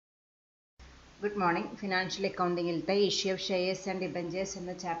Good morning. Financial accounting issue of shares and debentures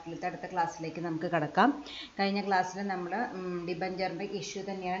എന്ന ചാപ്റ്ററിലത്തെ അടുത്ത ക്ലാസ്സിലേക്ക് നമുക്ക് കടക്കാം. കഴിഞ്ഞ ക്ലാസ്സിൽ നമ്മൾ ഡിബഞ്ചറിൻ്റെ ഇഷ്യൂ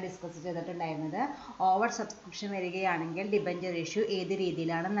തന്നെയാണ് ഡിസ്കസ് ചെയ്തിട്ടുണ്ടായിരുന്നത്. ഓവർ സബ്സ്ക്രിപ്ഷൻ വരികയാണെങ്കിൽ ഡിബഞ്ചർ ഇഷ്യൂ ഏത്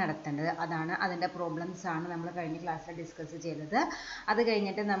രീതിയിലാണ് നടത്തേണ്ടത്, അതാണ് അതിൻ്റെ പ്രോബ്ലംസ് ആണ് നമ്മൾ കഴിഞ്ഞ ക്ലാസ്സിൽ ഡിസ്കസ് ചെയ്തത്. അത്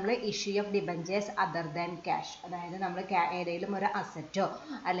കഴിഞ്ഞിട്ട് നമ്മൾ issue of debentures other than cash, അതായത് നമ്മൾ ഏതെങ്കിലും ഒരു അസറ്റോ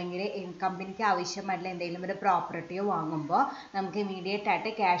അല്ലെങ്കിൽ കമ്പനിക്ക് ആവശ്യമായിട്ടുള്ള എന്തെങ്കിലും ഒരു പ്രോപ്പർട്ടിയോ വാങ്ങുമ്പോൾ നമുക്ക് ഇമീഡിയറ്റ്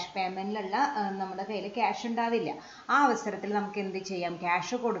ആയിട്ട് ക്യാഷ് പേയ്മെൻറ്റിലുള്ള നമ്മുടെ കയ്യിൽ ക്യാഷ് ഉണ്ടാവില്ല. ആ അവസരത്തിൽ നമുക്ക് എന്ത് ചെയ്യാം?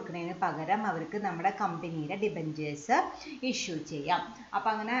 ക്യാഷ് കൊടുക്കുന്നതിന് പകരം അവർക്ക് നമ്മുടെ കമ്പനിയുടെ ഡിബഞ്ചേഴ്സ് ഇഷ്യൂ ചെയ്യാം. അപ്പം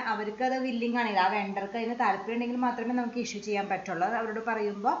അങ്ങനെ അവർക്ക് അത് വില്ലിംഗ് ആണെങ്കിൽ, ആ വെണ്ടർക്ക് അതിന് താല്പര്യം ഉണ്ടെങ്കിൽ മാത്രമേ നമുക്ക് ഇഷ്യൂ ചെയ്യാൻ പറ്റുള്ളൂ. അത് അവരോട്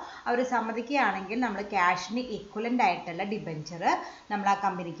പറയുമ്പോൾ അവർ സമ്മതിക്കുകയാണെങ്കിൽ നമ്മൾ ക്യാഷിന് ഈക്വലൻ്റ് ആയിട്ടുള്ള ഡിബഞ്ചർ നമ്മൾ ആ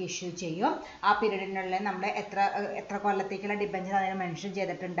കമ്പനിക്ക് ഇഷ്യൂ ചെയ്യും. ആ പീരീഡിനുള്ള നമ്മൾ എത്ര കൊല്ലത്തേക്കുള്ള ഡിബഞ്ചർ അതിന് മെൻഷൻ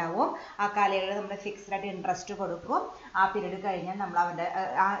ചെയ്തിട്ടുണ്ടാവും. ആ കാലയളവിൽ നമ്മൾ ഫിക്സ്ഡ് ആയിട്ട് ഇൻട്രസ്റ്റ് കൊടുക്കും. ആ പീരീഡ് കഴിഞ്ഞാൽ നമ്മൾ അവരുടെ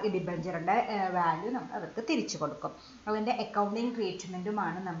ആ ഡിബഞ്ചറിൻ്റെ വാല്യൂ നമ്മൾ അവർക്ക് തിരിച്ചു കൊടുക്കും. അതിൻ്റെ അക്കൗണ്ടിങ്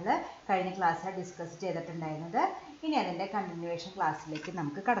ട്രീറ്റ്മെൻറ്റുമാണ് നമ്മൾ കഴിഞ്ഞ ക്ലാസ്സിൽ ഡിസ്കസ് ചെയ്തിട്ടുണ്ടായിരുന്നത്. ഇനി അതിൻ്റെ കണ്ടിന്യൂവേഷൻ ക്ലാസ്സിലേക്ക്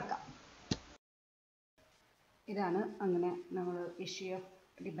നമുക്ക് കടക്കാം. ഇതാണ് അങ്ങനെ നമ്മൾ issue of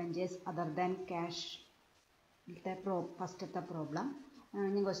debentures other than cash ഫസ്റ്റത്തെ പ്രോബ്ലം.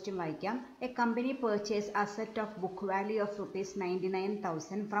 ഞാൻ ക്വസ്റ്റ്യൻ വായിക്കാം. A company purchase asset of book value of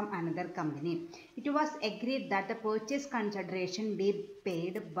 ₹99,000 from another company. It was agreed that the purchase consideration be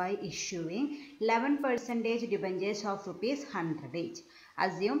paid by issuing 11% debentures of ₹100 each.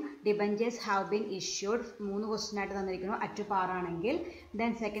 Assume debentures have been issued. 3 question ആയിട്ട് തന്നിരിക്കുന്നു. At par ആണെങ്കിൽ,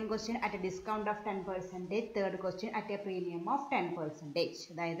 then second question at a discount of 10%, third question at a premium of 10%.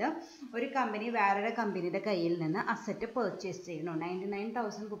 അതായത് ഒരു company വേറൊരു കമ്പനിയുടെ കയ്യിൽ നിന്ന് asset purchase ചെയ്യുന്നു.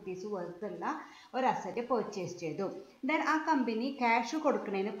 99,000 rupees വർത്ത് ഉള്ള ഒരു അസറ്റ് പർച്ചേസ് ചെയ്തു. ദെൻ ആ കമ്പനി ക്യാഷ്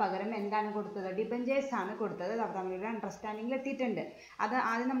കൊടുക്കുന്നതിന് പകരം എന്താണ് കൊടുത്തത്? ഡിബഞ്ചേഴ്സ് ആണ് കൊടുത്തത്. അവർ തമ്മിലൊരു അണ്ടർസ്റ്റാൻഡിങ്ങിൽ എത്തിയിട്ടുണ്ട്. അത്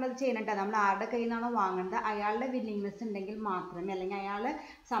ആദ്യം നമ്മളത് ചെയ്യുന്നുണ്ട്. നമ്മൾ ആരുടെ കയ്യിൽ നിന്നാണോ വാങ്ങേണ്ടത് അയാളുടെ വില്ലിങ്നെസ് ഉണ്ടെങ്കിൽ മാത്രമേ, അല്ലെങ്കിൽ അയാൾ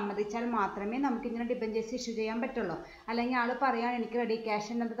സമ്മതിച്ചാൽ മാത്രമേ നമുക്ക് ഇങ്ങനെ ഡിബഞ്ചേഴ്സ് ഇഷ്യൂ ചെയ്യാൻ പറ്റുള്ളൂ. അല്ലെങ്കിൽ ആൾ പറയാൻ എനിക്ക് റെഡി ക്യാഷ്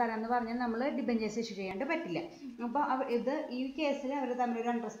എന്നത് തരാമെന്ന് പറഞ്ഞാൽ നമ്മൾ ഡിബഞ്ചേഴ്സ് ഇഷ്യൂ ചെയ്യാണ്ട് പറ്റില്ല. അപ്പോൾ ഈ കേസിൽ അവർ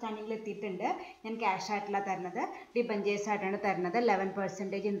തമ്മിലൊരു അണ്ടർസ്റ്റാൻഡിങ്ങിൽ എത്തിയിട്ടുണ്ട്. ഞാൻ ക്യാഷ് ആയിട്ടല്ല തരുന്നത്, ഡിബഞ്ചേഴ്സ് ആയിട്ടാണ് തരുന്നത്.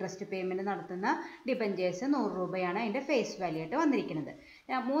 11% ഇൻട്രസ്റ്റ് പേയ്മെൻറ്റ് നടത്തുന്ന ഡിബഞ്ചേഴ്സ് 100 രൂപയാണ് അതിൻ്റെ ഫേസ് വാല്യൂ ആയിട്ട് വന്നിരിക്കുന്നത്.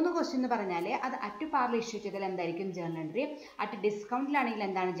 3 ക്വസ്റ്റ്യൻ എന്ന് പറഞ്ഞാൽ അത് അറ്റ് പാറിൽ ഇഷ്യൂ ചെയ്താൽ എന്തായിരിക്കും ജേർണൽ എൻട്രി, അറ്റ് ഡിസ്കൗണ്ടിലാണെങ്കിൽ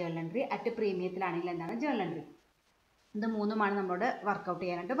എന്താണ് ജേർണൽ എൻട്രി, അറ്റ് പ്രീമിയത്തിലാണെങ്കിൽ എന്താണ് ജേർണൽ എൻട്രി. ഇത് 3 നമ്മളോട് വർക്കൗട്ട്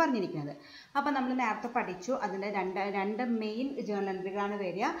ചെയ്യാനായിട്ട് പറഞ്ഞിരിക്കുന്നത്. അപ്പോൾ നമ്മൾ നേരത്തെ പഠിച്ചു അതിൻ്റെ രണ്ട് മെയിൻ ജേർണൽ എൻട്രികളാണ്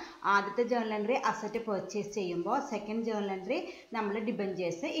വരിക. ആദ്യത്തെ ജേർണൽ എൻട്രി അസറ്റ് പർച്ചേസ് ചെയ്യുമ്പോൾ, സെക്കൻഡ് ജേർണൽ എൻട്രി നമ്മൾ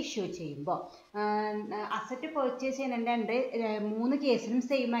ഡിബഞ്ചേഴ്സ് ഇഷ്യൂ ചെയ്യുമ്പോൾ. അസറ്റ് പർച്ചേസ് ചെയ്യുന്നതിൻ്റെ എൻട്രി 3 കേസിലും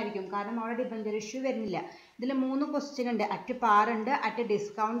സെയിം ആയിരിക്കും, കാരണം അവിടെ ഡിബഞ്ചർ ഇഷ്യൂ വരുന്നില്ല. ഇതിൽ 3 ക്വസ്റ്റ്യൻ ഉണ്ട്. അറ്റ് പാർ ഉണ്ട്, അറ്റ്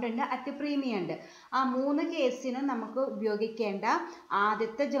ഡിസ്കൗണ്ട് ഉണ്ട്, അറ്റ് പ്രീമിയം ഉണ്ട്. ആ 3 കേസിനും നമുക്ക് ഉപയോഗിക്കേണ്ട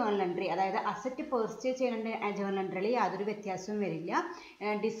ആദ്യത്തെ ജേർണൽ എൻട്രി, അതായത് അസറ്റ് പർച്ചേസ് ചെയ്യുന്ന ജേർണൽ എൻട്രിയിൽ യാതൊരു വ്യത്യാസവും വരില്ല.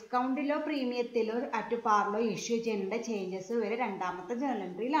 ഡിസ്കൗണ്ടിലോ പ്രീമിയത്തിലോ അറ്റ് പാറിലോ ഇഷ്യൂ ചെയ്യേണ്ട ചേഞ്ചസ് വരെ രണ്ടാമത്തെ ജേർണൽ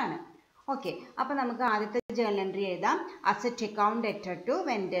എൻട്രിയിലാണ്. ഓക്കെ, അപ്പോൾ നമുക്ക് ആദ്യത്തെ ജേർണൽ എൻട്രി എഴുതാം. Asset account debtor to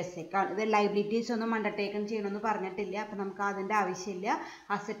vendors account. ഇത് ലൈബിലിറ്റീസ് ഒന്നും അണ്ടർടേക്കൺ ചെയ്യണമെന്ന് പറഞ്ഞിട്ടില്ല, അപ്പോൾ നമുക്ക് അതിൻ്റെ ആവശ്യമില്ല.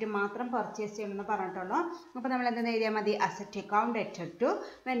 അസറ്റ് മാത്രം പർച്ചേസ് ചെയ്യണമെന്ന് പറഞ്ഞിട്ടുള്ളൂ. അപ്പോൾ നമ്മൾ എന്തെന്ന് എഴുതിയാൽ മതി? Asset account debtor to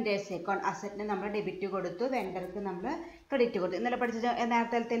vendors account. അസറ്റിന് നമ്മൾ ഡെബിറ്റ് കൊടുത്തു, വെൻഡർക്ക് നമ്മൾ ക്രെഡിറ്റ് കൊടുത്തു. ഇന്നലെ പഠിച്ച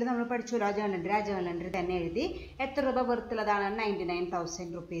നേരത്തെ നമ്മൾ പഠിച്ചല്ലോ ആ ജേർണൽ എൻട്രി. ആ ജേർണൽ എൻട്രി തന്നെ എഴുതി. എത്ര രൂപ വെറുത്തുള്ളതാണ്?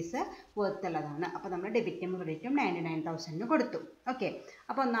 99,000 rupees വെറുത്തുള്ളതാണ്. അപ്പോൾ നമ്മൾ ഡെബിറ്റും ക്രെഡിറ്റും 99,000 കൊടുത്തു. ഓക്കെ,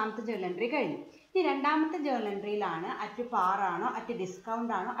 അപ്പോൾ ഒന്നാമത്തെ ജേർണൽ എൻട്രി കഴിഞ്ഞു. ഇനി രണ്ടാമത്തെ ജേർണൽ എൻട്രിയിലാണ് അറ്റ് പാർ ആണോ, അറ്റ്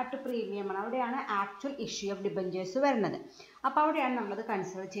ഡിസ്കൗണ്ട് ആണോ, അറ്റ് പ്രീമിയം ആണോ, അവിടെയാണ് ആക്ച്വൽ ഇഷ്യൂ ഓഫ് ഡിബഞ്ചേഴ്സ് വരുന്നത്. അപ്പോൾ അവിടെയാണ് നമ്മളത്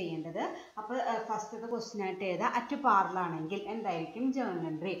കൺസിഡർ ചെയ്യേണ്ടത്. അപ്പോൾ ഫസ്റ്റത്തെ ക്വസ്റ്റ്യൻ ആയിട്ട് എഴുതാം. അറ്റ് പാറിലാണെങ്കിൽ എന്തായിരിക്കും ജേർണൽ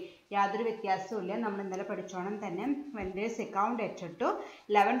എൻട്രി? യാതൊരു വ്യത്യാസവും ഇല്ല, നമ്മൾ ഇന്നലെ പഠിച്ചോണം തന്നെ. Vendors account debtor to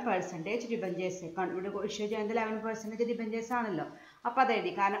 11% debentures account. ഇവിടെ ഇഷ്യൂ ചെയ്യുന്നത് 11% ഡിബഞ്ചേഴ്സ് ആണല്ലോ. അപ്പോൾ അത്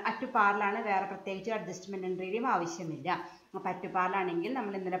എഴുതി, കാരണം അറ്റ് പാറിലാണ്, വേറെ പ്രത്യേകിച്ച് അഡ്ജസ്റ്റ്മെൻറ്റ് എൻട്രിയും ആവശ്യമില്ല. അപ്പോൾ അറ്റ് പാറിലാണെങ്കിൽ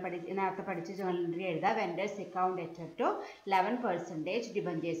നമ്മൾ നേരത്തെ പഠിച്ച ജേർണൽ എൻട്രി എഴുതാം. Vendors account debtor to 11%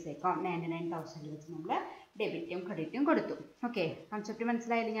 debentures account. 99,000 വെച്ച് നമ്മൾ ഡെബിറ്റും ക്രെഡിറ്റും കൊടുത്തു. ഓക്കെ, കൺസെപ്റ്റ്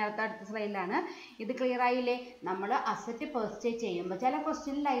മനസ്സിലായില്ലേ? ഞാൻ അടുത്ത സ്ലൈഡിലാണ്. ഇത് ക്ലിയർ ആയില്ലേ? നമ്മൾ അസറ്റ് പർച്ചേസ് ചെയ്യുമ്പോൾ ചില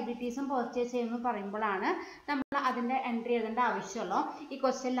ക്വസ്റ്റ്യനിൽ ലൈബിലിറ്റീസും പർച്ചേസ് ചെയ്യുമെന്ന് പറയുമ്പോഴാണ് നമ്മൾ അതിൻ്റെ എൻട്രി എഴുതേണ്ട ആവശ്യമുള്ളൂ. ഈ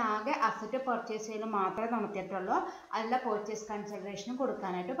ക്വസ്റ്റ്യനിലാകെ അസറ്റ് പർച്ചേസ് ചെയ്യൽ മാത്രമേ നടത്തിയിട്ടുള്ളൂ. അതിൻ്റെ പർച്ചേസ് കൺസിഡറേഷനും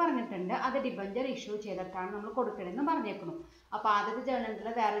കൊടുക്കാനായിട്ട് പറഞ്ഞിട്ടുണ്ട്. അത് ഡിബഞ്ചർ ഇഷ്യൂ ചെയ്തിട്ടാണ് നമ്മൾ കൊടുക്കണമെന്ന് പറഞ്ഞേക്കുന്നു. അപ്പോൾ ആദ്യത്തെ ജേർണൽ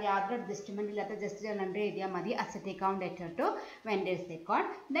എൻട്രിയിൽ വേറെ യാതൊരു അഡ്ജസ്റ്റ്മെൻറ്റ് ഇല്ലാത്ത ജസ്റ്റ് ജേർണൽ എൻട്രി എഴുതിയാൽ മതി. Asset account debtor to vendors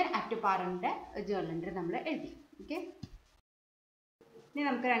account. Then at പാറിൻ്റെ journal entry നമ്മൾ എഴുതി. ഓക്കെ, ഇനി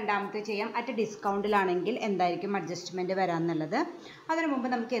നമുക്ക് രണ്ടാമത്തെ ചെയ്യാം. അറ്റ് ഡിസ്കൗണ്ടിലാണെങ്കിൽ എന്തായിരിക്കും അഡ്ജസ്റ്റ്മെൻറ്റ് വരാമെന്നുള്ളത്. അതിനു മുമ്പ്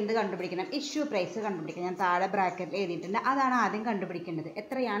നമുക്ക് എന്ത് കണ്ടുപിടിക്കണം? ഇഷ്യൂ പ്രൈസ് കണ്ടുപിടിക്കണം. ഞാൻ താഴെ ബ്രാക്കറ്റിൽ എഴുതിയിട്ടുണ്ട്. അതാണ് ആദ്യം കണ്ടുപിടിക്കേണ്ടത്.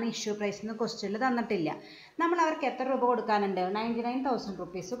 എത്രയാണ് ഇഷ്യൂ പ്രൈസ് എന്ന് ക്വസ്റ്റ്യനിൽ തന്നിട്ടില്ല. നമ്മൾ അവർക്ക് എത്ര രൂപ കൊടുക്കാനുണ്ട്? 99,000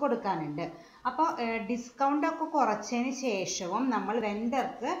 റുപ്പീസ് കൊടുക്കാനുണ്ട്. അപ്പോൾ ഡിസ്കൗണ്ടൊക്കെ കുറച്ചതിന് ശേഷവും നമ്മൾ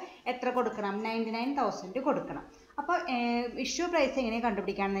വെണ്ടർക്ക് എത്ര കൊടുക്കണം? 99,000 കൊടുക്കണം. അപ്പോൾ ഇഷ്യൂ പ്രൈസ് എങ്ങനെ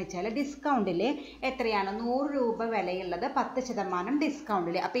കണ്ടുപിടിക്കാമെന്ന് വെച്ചാൽ ഡിസ്കൗണ്ടിൽ എത്രയാണ്? 100 രൂപ വിലയുള്ളത് 10%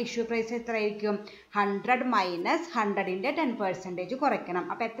 ഡിസ്കൗണ്ടിൽ. അപ്പോൾ ഇഷ്യൂ പ്രൈസ് എത്രയായിരിക്കും? 100 മൈനസ് 100ൻ്റെ 10% കുറയ്ക്കണം.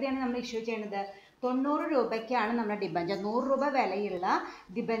 അപ്പോൾ എത്രയാണ് നമ്മൾ ഇഷ്യൂ ചെയ്യുന്നത്? 90 രൂപയ്ക്കാണ് നമ്മുടെ ഡിബഞ്ചർ. 100 രൂപ വിലയുള്ള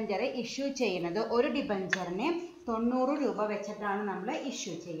ഡിബഞ്ചർ ഇഷ്യൂ ചെയ്യുന്നത്. ഒരു ഡിബഞ്ചറിന് 90 രൂപ വെച്ചിട്ടാണ് നമ്മൾ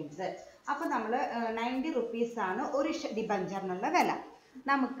ഇഷ്യൂ ചെയ്യുന്നത്. അപ്പോൾ നമ്മൾ 90 റുപ്പീസാണ് ഒരു ഡിബഞ്ചറിനുള്ള വില.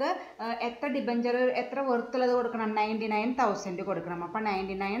 നമുക്ക് എത്ര ഡിബഞ്ചർ എത്ര വെർത്തുള്ളത് കൊടുക്കണം? 99,000 കൊടുക്കണം. അപ്പോൾ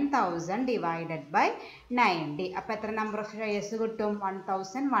 99,000 ഡിവൈഡഡ് ബൈ 90. അപ്പോൾ എത്ര നമ്പർ ഓഫ് ഷെയർസ് കിട്ടും?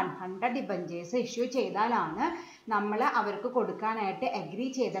 1,100 ഡിബഞ്ചേഴ്സ് ഇഷ്യൂ ചെയ്താലാണ് നമ്മൾ അവർക്ക് കൊടുക്കാനായിട്ട് അഗ്രി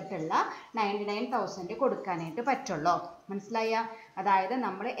ചെയ്തിട്ടുള്ള 99,000 കൊടുക്കാനായിട്ട് പറ്റുള്ളൂ. മനസ്സിലായ? അതായത്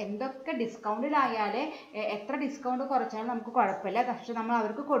നമ്മൾ എന്തൊക്കെ ഡിസ്കൗണ്ടിലായാലേ എത്ര ഡിസ്കൗണ്ട് കുറച്ചാലും നമുക്ക് കുഴപ്പമില്ല. പക്ഷെ നമ്മൾ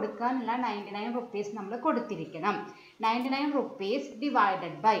അവർക്ക് കൊടുക്കാനുള്ള 99 റുപ്പീസ് നമ്മൾ കൊടുത്തിരിക്കണം. 99 റുപ്പീസ്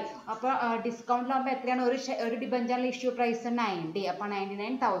ഡിവൈഡഡ് ബൈ, അപ്പോൾ ഡിസ്കൗണ്ടിലാകുമ്പോൾ എത്രയാണ്? ഒരു ഡിബഞ്ചറിൽ ഇഷ്യൂ പ്രൈസ് 90. അപ്പോൾ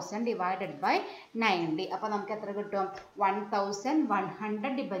 99,000 ഡിവൈഡഡ് ബൈ 90. അപ്പോൾ നമുക്ക് എത്ര കിട്ടും?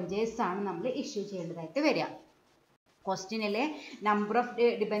 1,100 ഡിബഞ്ചേഴ്സ് ആണ് നമ്മൾ ഇഷ്യൂ ചെയ്യേണ്ടതായിട്ട് വരിക. ക്വസ്റ്റ്യനിലെ നമ്പർ ഓഫ്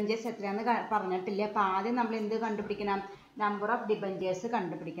ഡിബഞ്ചേഴ്സ് എത്രയാണെന്ന് പറഞ്ഞിട്ടില്ല. അപ്പോൾ ആദ്യം നമ്മൾ എന്ത് കണ്ടുപിടിക്കണം? നമ്പർ ഓഫ് ഡിബഞ്ചേഴ്സ്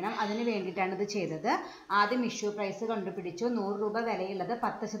കണ്ടുപിടിക്കണം. അതിന് വേണ്ടിയിട്ടാണ് ഇത് ചെയ്തത്. ആദ്യം ഇഷ്യൂ പ്രൈസ് കണ്ടുപിടിച്ചു. 100 രൂപ വിലയുള്ളത്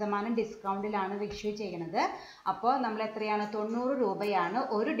 10% ഡിസ്കൗണ്ടിലാണ് ഇഷ്യൂ ചെയ്യുന്നത്. അപ്പോൾ നമ്മൾ എത്രയാണ്? 90 രൂപയാണ്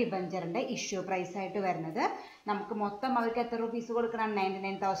ഒരു ഡിബഞ്ചറിൻ്റെ ഇഷ്യൂ പ്രൈസ് ആയിട്ട് വരുന്നത്. നമുക്ക് മൊത്തം അവർക്ക് എത്ര റുപ്പീസ് കൊടുക്കണം?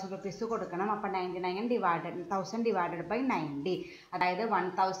 99,000 റുപ്പീസ് കൊടുക്കണം. അപ്പോൾ 99,000 ഡിവൈഡഡ് ബൈ 90, അതായത്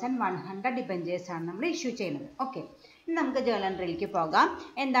 1,100 ഡിബഞ്ചേഴ്സാണ് നമ്മൾ ഇഷ്യൂ ചെയ്യുന്നത്. ഓക്കെ, ഇനി നമുക്ക് ജേർണൽ എൻട്രിയിലേക്ക് പോകാം.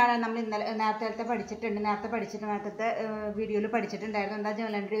 എന്താണ് നമ്മൾ നേരത്തെ നേരത്തെ വീഡിയോയിൽ പഠിച്ചിട്ടുണ്ടായിരുന്നു. എന്താ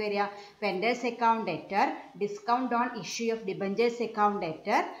ജേർണൽ എൻട്രി വരിക? Vendors account debtor, discount on issue of debentures account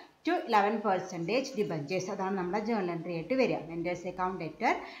debtor to 11% debentures. അതാണ് നമ്മുടെ ജേർണൽ എൻട്രി ആയിട്ട് വരിക. Vendors account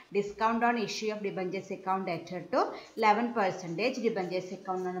debtor, discount on issue of debentures account debtor to 11% debentures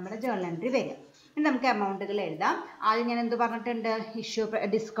account ആണ് നമ്മുടെ ജേർണൽ എൻട്രി വരിക. ഇനി നമുക്ക് എമൗണ്ടുകൾ എഴുതാം. ആദ്യം ഞാൻ എന്ത് പറഞ്ഞിട്ടുണ്ട്? ഇഷ്യൂ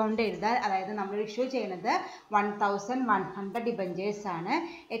ഡിസ്കൗണ്ട് എഴുതാൻ. അതായത് നമ്മൾ ഇഷ്യൂ ചെയ്യുന്നത് 1,100 ഡിബഞ്ചേഴ്സ് ആണ്.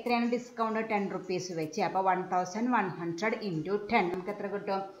 എത്രയാണ് ഡിസ്കൗണ്ട്? 10 റുപ്പീസ് വെച്ച്. അപ്പോൾ 1,100 ഇൻറ്റു 10 നമുക്ക് എത്ര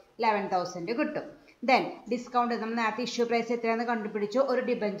കിട്ടും? 11,000 കിട്ടും. ദെൻ ഡിസ്കൗണ്ട് നമ്മൾ നേരത്തെ ഇഷ്യൂ പ്രൈസ് എത്രയാണെന്ന് കണ്ടുപിടിച്ചു. ഒരു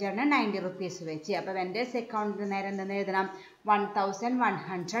ഡിബഞ്ചറിന് 90 റുപ്പീസ് വെച്ച്. അപ്പോൾ വെൻഡേഴ്സ് അക്കൗണ്ടിന് നേരെ എന്തെന്ന് എഴുതണം?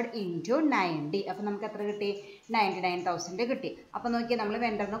 1,100 ഇൻറ്റു 90. അപ്പോൾ നമുക്ക് എത്ര കിട്ടി? 99,000 കിട്ടി. അപ്പോൾ നോക്കിയാൽ നമ്മൾ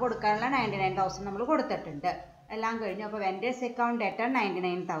വെൻഡറിന് കൊടുക്കാനുള്ള 99,000 നമ്മൾ കൊടുത്തിട്ടുണ്ട്. എല്ലാം കഴിഞ്ഞു. അപ്പോൾ vendors account debtor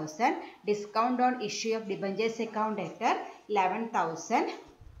 99,000, discount on issue of debentures account debtor 11,000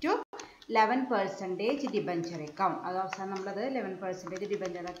 to 11% debenture account. അത് അവസാനം നമ്മളത് 11%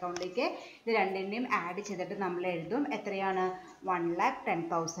 ഡിബഞ്ചർ അക്കൗണ്ടിലേക്ക് ഇത് രണ്ടിൻ്റെയും ആഡ് ചെയ്തിട്ട് നമ്മൾ എഴുതും. എത്രയാണ്?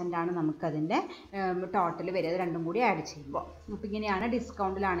 1,10,000 ആണ് നമുക്കതിൻ്റെ ടോട്ടൽ വരിക. അത് രണ്ടും കൂടി ആഡ് ചെയ്യുമ്പോൾ. അപ്പോൾ ഇങ്ങനെയാണ്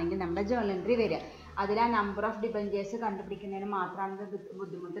ഡിസ്കൗണ്ടിലാണെങ്കിൽ നമ്മുടെ ജേർണൽ എൻട്രി വരിക. അതിൽ ആ നമ്പർ ഓഫ് ഡിബഞ്ചേഴ്സ് കണ്ടുപിടിക്കുന്നതിന് മാത്രമാണ്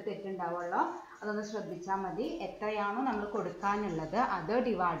ബുദ്ധിമുട്ട് തെറ്റുണ്ടാവുള്ളൂ. അതൊന്ന് ശ്രദ്ധിച്ചാൽ മതി. എത്രയാണോ നമ്മൾ കൊടുക്കാനുള്ളത് അത്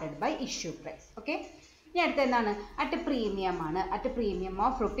divided by issue price. Okay, ഇനി അടുത്ത എന്താണ്? അറ്റ് പ്രീമിയം ആണ്. At premium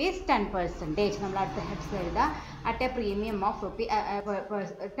of ₹10%. നമ്മൾ അടുത്ത ഹെഡ്സ് എഴുതാം. At A premium of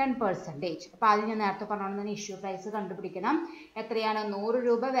 ₹10%. അപ്പോൾ ആദ്യം ഞാൻ നേരത്തെ പറഞ്ഞോണ്ട് ഇഷ്യൂ പ്രൈസ് കണ്ടുപിടിക്കണം. എത്രയാണ്? 100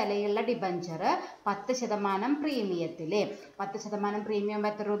 രൂപ വിലയുള്ള ഡിബഞ്ചർ 10% പ്രീമിയത്തിൽ. 10% പ്രീമിയം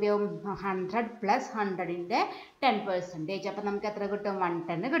എത്ര രൂപയാവും? 100 പ്ലസ് 100ൻ്റെ 10%. അപ്പോൾ നമുക്ക് എത്ര കിട്ടും?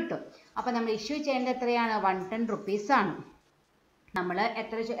 110 കിട്ടും. അപ്പോൾ നമ്മൾ ഇഷ്യൂ ചെയ്യേണ്ടത് എത്രയാണ്? 110 റുപ്പീസാണ്. നമ്മൾ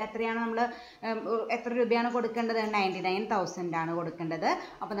എത്രയാണ് നമ്മൾ എത്ര രൂപയാണ് കൊടുക്കേണ്ടത്? 99,000 ആണ് കൊടുക്കേണ്ടത്.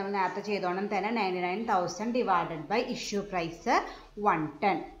 അപ്പോൾ നമ്മൾ നേരത്തെ ചെയ്തോണം തന്നെ 99,000 divided by issue price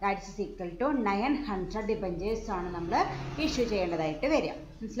 110, that is equal to 900 debentures ആണ് നമ്മൾ ഇഷ്യൂ ചെയ്യേണ്ടതായിട്ട് വരിക.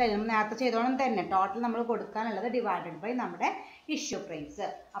 മനസ്സിലായി? നമ്മൾ നേരത്തെ ചെയ്തോണം തന്നെ ടോട്ടൽ നമ്മൾ കൊടുക്കാനുള്ളത് ഡിവൈഡഡ് ബൈ നമ്മുടെ ഇഷ്യൂ പ്രൈസ്.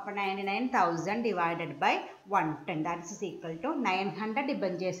 അപ്പോൾ 99,000 divided by 110, that is equal to 900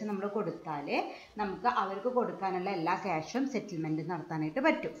 debentures നമ്മൾ കൊടുത്താൽ നമുക്ക് അവർക്ക് കൊടുക്കാനുള്ള എല്ലാ ക്യാഷും സെറ്റിൽമെൻറ്റ് നടത്താനായിട്ട്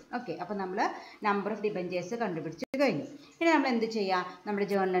പറ്റും. ഓക്കെ, അപ്പോൾ നമ്മൾ നമ്പർ ഓഫ് ഡിബഞ്ചേഴ്സ് കണ്ടുപിടിച്ച് കഴിഞ്ഞു. ഇനി നമ്മൾ എന്ത് ചെയ്യുക? നമ്മുടെ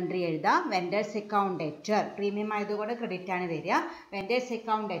ജേർണൽ എൻട്രി എഴുതാം. വെൻഡേഴ്സ് അക്കൗണ്ട് ഡെറ്റർ, പ്രീമിയം ആയതുകൊണ്ട് ക്രെഡിറ്റ് ആണ് വരിക. Vendors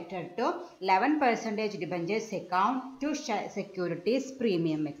account debtor to 11% debentures account to securities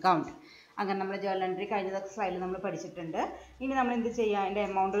premium account. അങ്ങനെ നമ്മൾ ജേർണൽ എൻട്രി കഴിഞ്ഞ സ്ലൈഡിൽ നമ്മൾ പഠിച്ചിട്ടുണ്ട്. ഇനി നമ്മൾ എന്ത് ചെയ്യുക, അതിൻ്റെ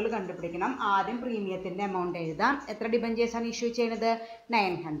എമൗണ്ടുകൾ കണ്ടുപിടിക്കണം. ആദ്യം പ്രീമിയത്തിൻ്റെ എമൗണ്ട് എഴുതാം. എത്ര ഡിബഞ്ചേഴ്സാണ് ഇഷ്യൂ ചെയ്യുന്നത്?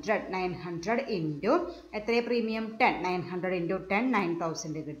 900 ഇൻറ്റു എത്രയാണ് പ്രീമിയം? 10. 900 ഇൻറ്റു 10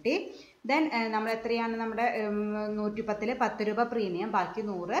 9000 കിട്ടി. ദെൻ നമ്മൾ എത്രയാണ് നമ്മുടെ 110 10 രൂപ പ്രീമിയം, ബാക്കി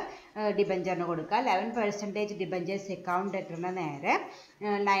 100 ഡിബഞ്ചറിന് കൊടുക്കുക. 11% ഡിബഞ്ചേഴ്സ് അക്കൗണ്ട് ഡെറ്ററിന് നേരെ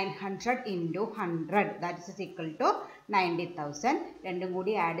 900 into 100 that is equal to 90,000. രണ്ടും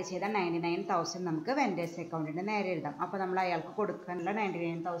കൂടി ആഡ് ചെയ്താൽ 99,000 നമുക്ക് വെൻഡേഴ്സ് അക്കൗണ്ടിൻ്റെ നേരെ എഴുതാം. അപ്പോൾ നമ്മൾ അയാൾക്ക് കൊടുക്കാനുള്ള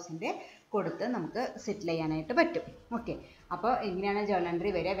 99,000 കൊടുത്ത് നമുക്ക് സെറ്റിൽ ചെയ്യാനായിട്ട് പറ്റും. ഓക്കെ, അപ്പോൾ ഇങ്ങനെയാണ് ജേർണൽ എൻട്രി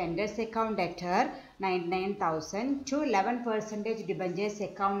വരിക. Vendors account debtor 99,000 to 11% debentures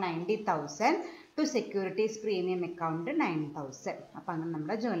account 90,000 to securities premium account 9,000. അപ്പോൾ അങ്ങനെ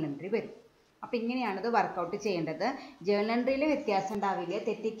നമ്മുടെ ജേർണൽ എൻട്രി വരും. അപ്പോൾ ഇങ്ങനെയാണ് ഇത് വർക്കൗട്ട് ചെയ്യേണ്ടത്. ജേർണൽ എൻട്രിയിൽ വ്യത്യാസം ഉണ്ടാവില്ല.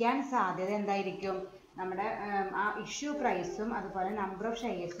 തെറ്റിക്കാൻ സാധ്യത എന്തായിരിക്കും? നമ്മുടെ ആ ഇഷ്യൂ പ്രൈസും അതുപോലെ number of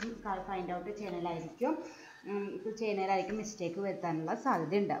ഷെയർസും find out ചെയ്യുന്നതിലായിരിക്കും mistake വരുത്താനുള്ള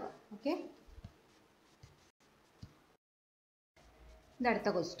സാധ്യത ഉണ്ടാവുക. ഓക്കെ, അടുത്ത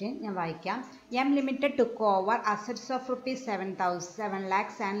ക്വസ്റ്റ്യൻ ഞാൻ വായിക്കാം. M limited took over assets of ₹7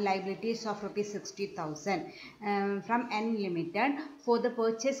 lakhs and liabilities of ₹60,000 from N limited for the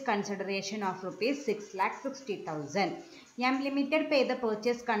purchase consideration of ₹6,60,000. M Limited pay the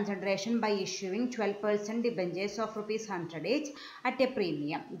purchase consideration by issuing 12% debentures of ₹100 each at a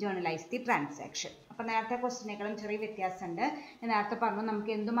premium. Journalize the transaction. അപ്പോൾ നേരത്തെ ക്വസ്റ്റ്യനേക്കാളും ചെറിയ വ്യത്യാസമുണ്ട്. ഞാൻ നേരത്തെ പറഞ്ഞു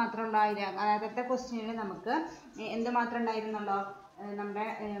നമുക്ക് എന്തുമാത്രം ഉണ്ടായിരുന്നു, നേരത്തെ ക്വസ്റ്റ്യനിൽ നമുക്ക് എന്തുമാത്രം ഉണ്ടായിരുന്നല്ലോ, നമ്മുടെ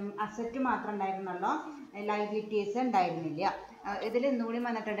അസറ്റ് മാത്രം ഉണ്ടായിരുന്നല്ലോ, ലൈബിലിറ്റീസ് ഉണ്ടായിരുന്നില്ല. ഇതിൽ ഇന്നുകൂടി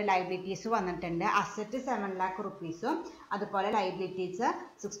വന്നിട്ടുണ്ട്, ലൈബിലിറ്റീസ് വന്നിട്ടുണ്ട്. അസറ്റ് 7 lakh rupees അതുപോലെ ലൈബിലിറ്റീസ്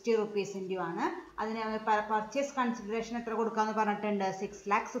 60 rupees ആണ്. അതിന് പർച്ചേസ് കൺസിഡറേഷൻ എത്ര കൊടുക്കാമെന്ന് പറഞ്ഞിട്ടുണ്ട്?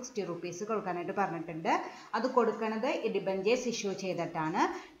 6,60,000 rupees കൊടുക്കാനായിട്ട് പറഞ്ഞിട്ടുണ്ട്. അത് കൊടുക്കുന്നത് ഡിബഞ്ചേഴ്സ് ഇഷ്യൂ ചെയ്തിട്ടാണ്.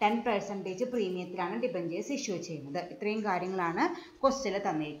 10% പ്രീമിയത്തിലാണ് ഡിബഞ്ചേഴ്സ് ഇഷ്യൂ ചെയ്യുന്നത്. ഇത്രയും കാര്യങ്ങളാണ് ക്വസ്റ്റ്യനിൽ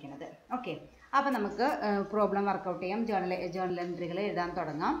തന്നിരിക്കുന്നത്. ഓക്കെ, അപ്പോൾ നമുക്ക് പ്രോബ്ലം വർക്കൗട്ട് ചെയ്യാം. ജേർണൽ എൻട്രികൾ എഴുതാൻ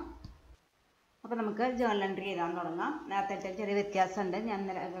തുടങ്ങാം. അപ്പോൾ നമുക്ക് ജേർണൽ എൻട്രി എഴുതാൻ തുടങ്ങാം. നേരത്തെ ചെറിയ വ്യത്യാസമുണ്ട്.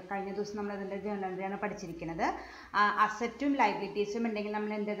 കഴിഞ്ഞ ദിവസം നമ്മൾ ഇതിൻ്റെ ജേർണൽ എൻട്രിയാണ് പഠിച്ചിരിക്കുന്നത്. അസറ്റും ലൈബിലിറ്റീസും ഉണ്ടെങ്കിൽ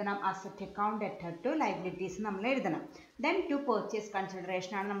നമ്മൾ എന്ത് എഴുതണം? Asset account debtor to liabilities നമ്മൾ എഴുതണം. ദെൻ ടു പർച്ചേസ്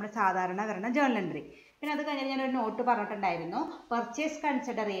കൺസിഡറേഷൻ ആണ് നമ്മൾ സാധാരണ വരുന്ന ജേർണൽ എൻട്രി. പിന്നെ അത് കഴിഞ്ഞ് ഞാനൊരു നോട്ട് പറഞ്ഞിട്ടുണ്ടായിരുന്നു, പർച്ചേസ്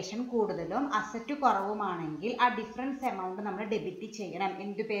കൺസിഡറേഷൻ കൂടുതലും അസറ്റ് കുറവുമാണെങ്കിൽ ആ ഡിഫറൻസ് എമൗണ്ട് നമ്മൾ ഡെബിറ്റ് ചെയ്യണം.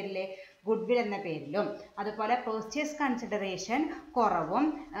 എന്ത് പേരിൽ? ഗുഡ്വിൽ എന്ന പേരിലും. അതുപോലെ പർച്ചേസ് കൺസിഡറേഷൻ കുറവും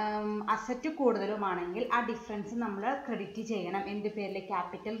അസറ്റ് കൂടുതലുമാണെങ്കിൽ ആ ഡിഫറൻസ് നമ്മൾ ക്രെഡിറ്റ് ചെയ്യണം. എന്ത് പേരിൽ?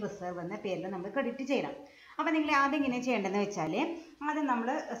 ക്യാപിറ്റൽ റിസർവ് എന്ന പേരിൽ നമ്മൾ ക്രെഡിറ്റ് ചെയ്യണം. അപ്പോൾ നിങ്ങൾ ആദ്യം ഇങ്ങനെ ചെയ്യേണ്ടതെന്ന് വെച്ചാൽ, ആദ്യം നമ്മൾ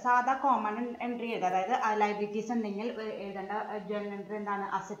സാധാ കോമൺ എൻട്രി എഴുതുക. അതായത് ലൈബിലിറ്റീസ് ഉണ്ടെങ്കിൽ എഴുതേണ്ട ജേർണൽ എൻട്രി എന്താണ്?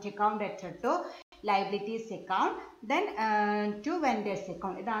 Asset account debtor to liabilities account then to vendors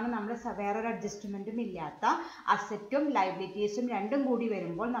account. ഇതാണ് നമ്മൾ വേറൊരു അഡ്ജസ്റ്റ്മെൻറ്റും ഇല്ലാത്ത അസറ്റും ലൈബിലിറ്റീസും രണ്ടും കൂടി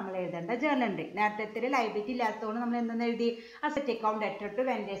വരുമ്പോൾ നമ്മൾ എഴുതേണ്ട ജേർണൽ എൻട്രി. നേരത്തെ ലൈബിലിറ്റി ഇല്ലാത്തതുകൊണ്ട് നമ്മൾ എന്തെന്ന് എഴുതി? Asset account debtor to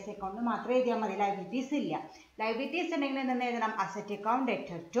vendors account മാത്രം എഴുതിയാൽ മതി. ലൈബിലിറ്റീസ് ഇല്ല. ലൈബിലിറ്റീസ് ഉണ്ടെങ്കിൽ എന്തെന്ന് എഴുതണം? Asset account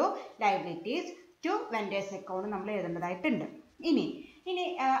debtor to liabilities to vendors account നമ്മൾ എഴുതേണ്ടതായിട്ടുണ്ട്. ഇനി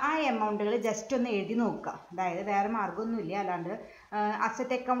ആ എമൗണ്ടുകൾ ജസ്റ്റ് ഒന്ന് എഴുതി നോക്കുക. അതായത് വേറെ മാർഗ്ഗമൊന്നുമില്ല. അല്ലാണ്ട്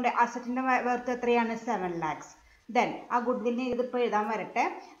അസറ്റ് അക്കൗണ്ട്, അസറ്റിൻ്റെ വർത്ത് എത്രയാണ്? 7 lakhs. ദെൻ ആ ഗുഡ്വില്ലിന് ഇതിപ്പോൾ എഴുതാൻ വരട്ടെ.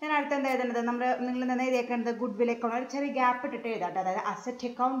 ഞാൻ അടുത്ത് എന്താ എഴുതേണ്ടത്? നിങ്ങൾ നിന്ന് എഴുതിയേക്കേണ്ടത് ഗുഡ്വിൽ അക്കൗണ്ട്. ഒരു ചെറിയ ഗ്യാപ്പ് ഇട്ടിട്ട് എഴുതാട്ടെ. അതായത് അസറ്റ്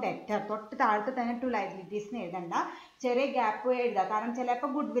അക്കൗണ്ട് ഡെറ്റർ തൊട്ട് താഴത്ത് തന്നെ ടു ലൈബിലിറ്റീസിന് എഴുതണ്ട, ചെറിയ ഗ്യാപ്പ് എഴുതുക. കാരണം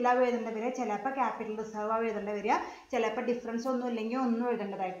ചിലപ്പോൾ ഗുഡ്വില്ലാവ് എഴുതേണ്ടി വരിക, ചിലപ്പോൾ ക്യാപിറ്റൽ റിസർവ് എഴുതേണ്ടി വരിക, ചിലപ്പോൾ ഡിഫറൻസ് ഒന്നും ഇല്ലെങ്കിൽ ഒന്നും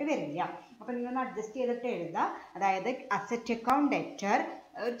എഴുതേണ്ടതായിട്ട് വരില്ല. അപ്പോൾ നിങ്ങളൊന്ന് അഡ്ജസ്റ്റ് ചെയ്തിട്ട് എഴുതുക. അതായത് അസറ്റ് അക്കൗണ്ട് ഡെറ്റർ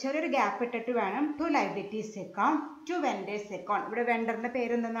ചെറിയൊരു ഗ്യാപ്പ് ഇട്ടിട്ട് വേണം to liabilities account to vendors account. ഇവിടെ വെണ്ടറിൻ്റെ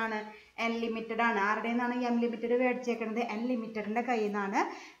പേര് എന്താണ്? എൻ ലിമിറ്റഡ് ആണ്. ആരുടെ നിന്നാണ് എം ലിമിറ്റഡ് മേടിച്ചേക്കുന്നത്? എൻ ലിമിറ്റഡിൻ്റെ കയ്യിൽ നിന്നാണ്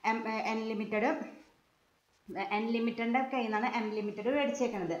എൻ ലിമിറ്റഡിൻ്റെ കയ്യിൽ നിന്നാണ് എം ലിമിറ്റഡ്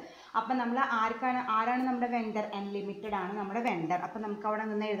മേടിച്ചേക്കുന്നത്. അപ്പം നമ്മൾ ആരാണ് നമ്മുടെ വെണ്ടർ? എൻ ലിമിറ്റഡ് ആണ് നമ്മുടെ വെണ്ടർ. അപ്പം നമുക്ക് അവിടെ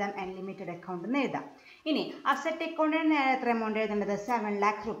നിന്ന് എഴുതാം എൻ ലിമിറ്റഡ് അക്കൗണ്ട് എന്ന് എഴുതാം. ഇനി അസറ്റ് അക്കൗണ്ടിന് നേരെ എത്ര എമൗണ്ട് എഴുതേണ്ടത്? 7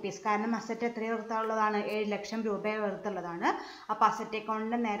 lakh rupees. കാരണം അസറ്റ് എത്ര വർത്തുള്ളതാണ്? 7 ലക്ഷം രൂപ വർത്തുള്ളതാണ്. അപ്പോൾ അസറ്റ്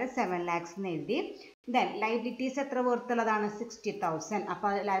അക്കൗണ്ടിന് നേരെ 7 lakhs എന്ന് എഴുതി. ദെൻ ലൈബിലിറ്റീസ് എത്ര വർത്തുള്ളതാണ്? 60,000.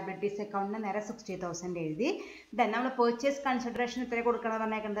 അപ്പോൾ ലൈബിലിറ്റീസ് അക്കൗണ്ടിന് നേരെ 60,000 എഴുതി. ദെൻ നമ്മൾ പർച്ചേസ് കൺസിഡറേഷൻ എത്ര കൊടുക്കണം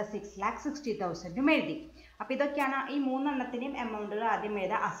പറഞ്ഞേക്കുന്നത്? 6,60,000 എഴുതി. അപ്പോൾ ഇതൊക്കെയാണ് ഈ മൂന്നെണ്ണത്തിൻ്റെയും എമൗണ്ടുകൾ ആദ്യം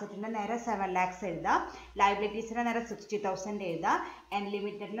എഴുതുക. അസറ്റിൻ്റെ നേരെ 7 lakhs എഴുതുക, ലൈബിലിറ്റീസിൻ്റെ നേരെ 60,000 എഴുതുക, എൻ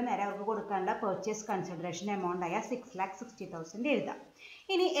ലിമിറ്റഡിൻ്റെ നേരെ അവർക്ക് കൊടുക്കേണ്ട പർച്ചേസ് കൺസിഡറേഷൻ എമൗണ്ട് ആയ 6,60,000 എഴുതുക.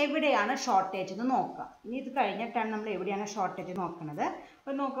 ഇനി എവിടെയാണ് ഷോർട്ടേജ് എന്ന് നോക്കുക. ഇനി ഇത് കഴിഞ്ഞിട്ടാണ് നമ്മൾ എവിടെയാണ് ഷോർട്ടേജ് നോക്കുന്നത്.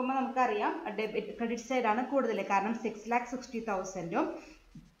 അപ്പോൾ നോക്കുമ്പോൾ നമുക്കറിയാം ക്രെഡിറ്റ് സൈഡാണ് കൂടുതൽ. കാരണം 6,60,000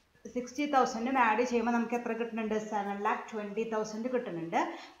 60,000 ആഡ് ചെയ്യുമ്പോൾ നമുക്ക് എത്ര കിട്ടുന്നുണ്ട്? 7,20,000 കിട്ടുന്നുണ്ട്.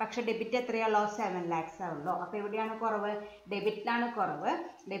 പക്ഷെ ഡെബിറ്റ് എത്രയുള്ളൂ? 7 lakhs ഉള്ളൂ. അപ്പോൾ എവിടെയാണ് കുറവ്? ഡെബിറ്റിലാണ് കുറവ്.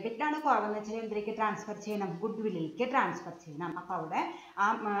 ഡെബിറ്റിലാണ് കുറവെന്ന് വെച്ചാൽ എന്തിലേക്ക് ട്രാൻസ്ഫർ ചെയ്യണം? ഗുഡ് വില്ലിലേക്ക് ട്രാൻസ്ഫർ ചെയ്യണം. അപ്പോൾ അവിടെ ആ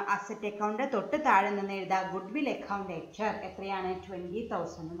അസറ്റ് അക്കൗണ്ട് തൊട്ട് താഴെ നിന്ന് എഴുതാം ഗുഡ് വിൽ അക്കൗണ്ട് എറ്റർ എത്രയാണ്?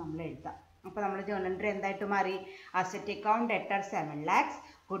 20,000 നമ്മൾ എഴുതാം. അപ്പോൾ നമ്മുടെ ജേർണൽ എൻട്രി എന്തായിട്ട് മാറി? Asset account എറ്റർ 7 lakhs,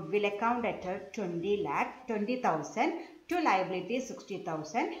 goodwill account എറ്റർ 20,000, to liability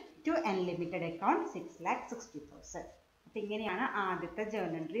 60,000, to unlimited account 6,60,000. അപ്പോൾ ഇങ്ങനെയാണ് ആദ്യത്തെ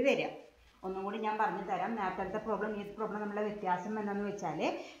ജേർണൽ എൻട്രി വരിക. ഒന്നും കൂടി ഞാൻ പറഞ്ഞു തരാം. നേരത്തെ പ്രോബ്ലം ഈ പ്രോബ്ലം നമ്മളെ വ്യത്യാസം എന്താണെന്ന് വെച്ചാൽ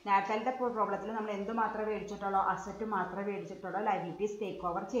നേരത്തെ പ്രോബ്ലത്തിൽ നമ്മൾ എന്ത് മാത്രമേ മേടിച്ചിട്ടുള്ളൂ? അസറ്റ് മാത്രമേ മേടിച്ചിട്ടുള്ളൂ, ലയബിലിറ്റീസ് ടേക്ക്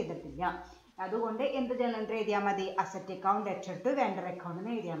ഓവർ ചെയ്തിട്ടില്ല. അതുകൊണ്ട് എന്ത് ജേർണൽ എൻട്രി എഴുതിയാൽ മതി? Asset account എറ്റർ to vendor account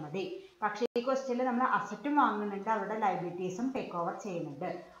എന്ന് എഴുതിയാൽ മതി. പക്ഷേ ഈ ക്വസ്റ്റ്യനിൽ നമ്മൾ അസറ്റും വാങ്ങുന്നുണ്ട്, അവരുടെ ലയബിലിറ്റീസും ടേക്ക് ഓവർ ചെയ്യുന്നുണ്ട്.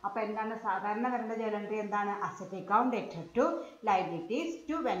 അപ്പോൾ എന്താണ് സാധാരണ വരേണ്ട ജേർണൽ എൻട്രി? എന്താണ്? Asset account എറ്റർ to liabilities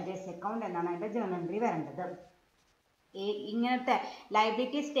to vendors account എന്നാണ് അതിൻ്റെ ജേർണൽ എൻട്രി വരേണ്ടത്. ഇങ്ങനത്തെ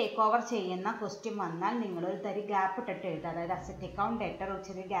ലയബിലിറ്റീസ് ടേക്ക് ഓവർ ചെയ്യുന്ന ക്വസ്റ്റ്യൻ വന്നാൽ നിങ്ങൾ ഒരു തരി ഗ്യാപ്പ് ഇട്ടിട്ട് എഴുതുക. അതായത് അസറ്റ് അക്കൗണ്ട് എറ്റർ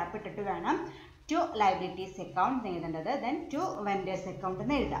ചെറിയ ഗ്യാപ്പ് ഇട്ടിട്ട് വേണം ടു ലയബിലിറ്റീസ് അക്കൗണ്ട് എഴുതേണ്ടത്. ദെൻ ടു വെൻഡേഴ്സ് അക്കൗണ്ട്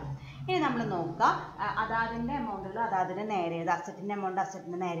എന്ന് എഴുതാം. ഇനി നമ്മൾ നോക്കുക, അതാതിൻ്റെ എമൗണ്ടുകൾ അതാതിന് നേരെ എഴുതുക. അസറ്റിൻ്റെ എമൗണ്ട്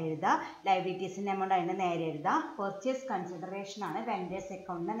അസറ്റിന് നേരെ എഴുതുക, ലയബിലിറ്റീസിൻ്റെ എമൗണ്ട് അതിൻ്റെ നേരെ എഴുതുക. പർച്ചേസ് കൺസിഡറേഷൻ ആണ് വെൻഡേഴ്സ്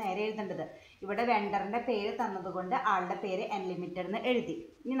അക്കൗണ്ടിന് നേരെ എഴുതേണ്ടത്. ഇവിടെ വെണ്ടറിൻ്റെ പേര് തന്നതുകൊണ്ട് ആളുടെ പേര് അൺലിമിറ്റഡ് എന്ന് എഴുതി.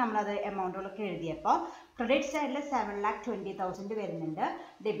 ഇനി നമ്മളത് എമൗണ്ടുകളൊക്കെ എഴുതിയപ്പോൾ ക്രെഡിറ്റ് സൈഡിൽ 7,20,000 വരുന്നുണ്ട്,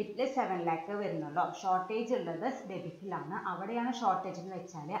 ഡെബിറ്റിൽ 7 lakh വരുന്നുള്ളൂ. ഷോർട്ടേജ് ഉള്ളത് ഡെബിറ്റിലാണ്. അവിടെയാണ് ഷോർട്ടേജ് എന്ന്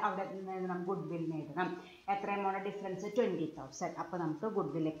വെച്ചാൽ അവിടെ നമുക്ക് ഗുഡ് വിൽ എഴുതണം. എത്ര എമൗണ്ട് ഡിഫറൻസ്? 20,000. അപ്പോൾ നമുക്ക്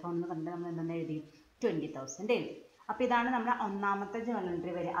ഗുഡ് വിൽ അക്കൗണ്ട് എന്ന് പറഞ്ഞിട്ട് നമ്മൾ എന്തെന്ന് എഴുതി? 20,000 എഴുതി. അപ്പോൾ ഇതാണ് നമ്മുടെ ഒന്നാമത്തെ ജേർണൽ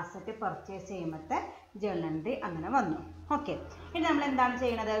എൻട്രി വരെ. അസറ്റ് പർച്ചേസ് ചെയ്യുമ്പോഴത്തെ ജേർണൽ എൻട്രി അങ്ങനെ വന്നു. ഓക്കെ, ഇനി നമ്മൾ എന്താണ്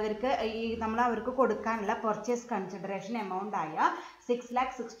ചെയ്യുന്നത്? നമ്മൾ അവർക്ക് കൊടുക്കാനുള്ള പർച്ചേസ് കൺസിഡറേഷൻ എമൗണ്ട് ആയ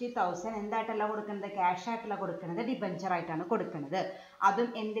 6,60,000 എന്തായിട്ടല്ല കൊടുക്കുന്നത്? ക്യാഷ് ആയിട്ടല്ല കൊടുക്കുന്നത്, ഡിബഞ്ചർ ആയിട്ടാണ് കൊടുക്കുന്നത്. അതും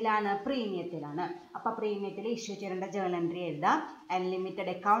എന്തിലാണ്? പ്രീമിയത്തിലാണ്. അപ്പോൾ പ്രീമിയത്തിൽ ഇഷ്യൂ ചെയ്യേണ്ട ജേർണൽ എൻട്രി എഴുതാം.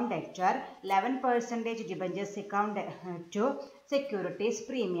 Unlimited account എറ്റർ 11% debentures account to securities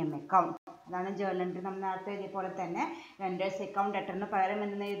premium account. അതാണ് ജേർണൽ എൻട്രി. നമ്മൾ നേരത്തെ എഴുതിയ പോലെ തന്നെ വെൻഡേഴ്സ് അക്കൗണ്ട് എറ്ററിന് പകരം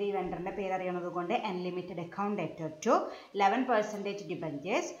എന്ന് എഴുതി വെണ്ടറിന്റെ പേര് അറിയുന്നത് കൊണ്ട് unlimited account എറ്റർ to 11%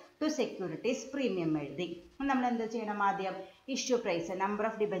 debentures to securities premium എഴുതി. നമ്മൾ എന്ത് ചെയ്യണം? ആദ്യം issue price, number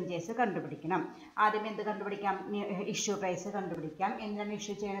of debentures കണ്ടുപിടിക്കണം. ആദ്യം എന്ത് കണ്ടുപിടിക്കാം? ഇഷ്യൂ പ്രൈസ് കണ്ടുപിടിക്കാം. എന്താണ്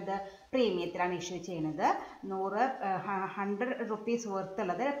ഇഷ്യൂ ചെയ്യുന്നത്? പ്രീമിയത്തിലാണ് ഇഷ്യൂ ചെയ്യുന്നത്. 100 rupees വർത്ത്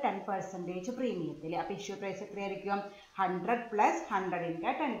ഉള്ളത് 10% പ്രീമിയത്തിൽ. അപ്പോൾ ഇഷ്യൂ പ്രൈസ് എത്രയായിരിക്കും? 100 + 100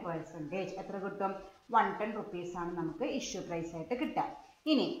 × 10%. എത്ര കിട്ടും? 110 rupees ആണ് നമുക്ക് ഇഷ്യൂ പ്രൈസ് ആയിട്ട് കിട്ടുക.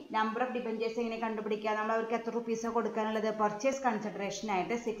 ഇനി നമ്പർ ഓഫ് ഡിബഞ്ചേഴ്സ് എങ്ങനെ കണ്ടുപിടിക്കുക? നമ്മൾ അവർക്ക് എത്ര റുപ്പീസ് കൊടുക്കാനുള്ളത്? പർച്ചേസ് കൺസിഡറേഷൻ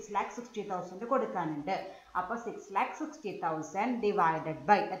ആയിട്ട് 6,60,000 കൊടുക്കാനുണ്ട്. അപ്പോൾ 6,60,000 ഡിവൈഡഡ്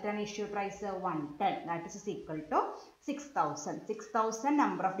ബൈ എത്രയാണ് issue price? 110. That is equal to 6,000. 6,000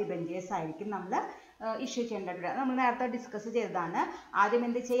 number of debentures ആയിരിക്കും നമ്മൾ ഇഷ്യൂ ചെയ്യേണ്ടത്. നമ്മൾ നേരത്തെ ഡിസ്കസ് ചെയ്തതാണ്. ആദ്യം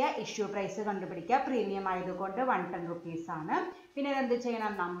എന്ത് ചെയ്യുക? ഇഷ്യൂ പ്രൈസ് കണ്ടുപിടിക്കുക. പ്രീമിയം ആയതുകൊണ്ട് 110 rupees ആണ്. പിന്നെ എന്ത്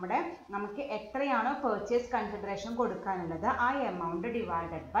ചെയ്യണം? നമുക്ക് എത്രയാണോ പർച്ചേസ് കൺസിഡറേഷൻ കൊടുക്കാനുള്ളത് ആ amount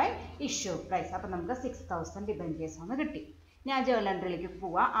divided by issue price. അപ്പോൾ നമുക്ക് 6,000 ഡിബഞ്ചേഴ്സ് ആണ് കിട്ടി. ഞാൻ ജേർണൽ എൻട്രിയിലേക്ക്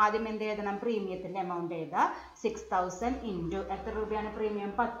പോവാം. ആദ്യം എന്ത് എഴുതണം? പ്രീമിയത്തിൻ്റെ എമൗണ്ട് എഴുതുക. 6,000 ഇൻറ്റു എത്ര രൂപയാണ്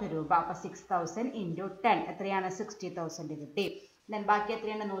പ്രീമിയം? 10 രൂപ. അപ്പോൾ 6,000 ഇൻറ്റു 10 എത്രയാണ്? 60,000 കിട്ടി. ദെൻ ബാക്കി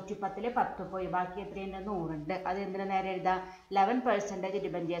എത്രയുണ്ട്? 110ൽ 10 പോയി, ബാക്കി എത്രയുണ്ട്? 100 ഉണ്ട്. അത് എന്തിനു നേരെ എഴുതാം? 11%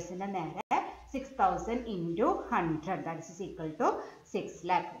 ഡിബഞ്ചേഴ്സിൻ്റെ നേരെ 6,000 into 100 that is equal to 6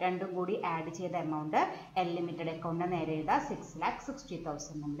 lakh. രണ്ടും കൂടി ആഡ് ചെയ്ത എമൗണ്ട് അൺലിമിറ്റഡ് അക്കൗണ്ട് നേരെ എഴുതാം.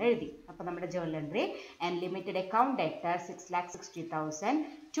 6,60,000 നമ്മൾ എഴുതി. അപ്പോൾ നമ്മുടെ journal entry unlimited account എറ്റർ 6,60,000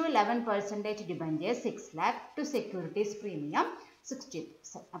 to 11% debentures 6 lakh to securities premium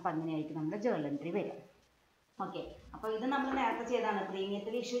 60,000. അപ്പോൾ അങ്ങനെയായിരിക്കും നമ്മുടെ ജേർണൽ എൻട്രി വരിക. ഓക്കെ, അപ്പോൾ ഇത് നമ്മൾ നേരത്തെ ചെയ്തതാണ്.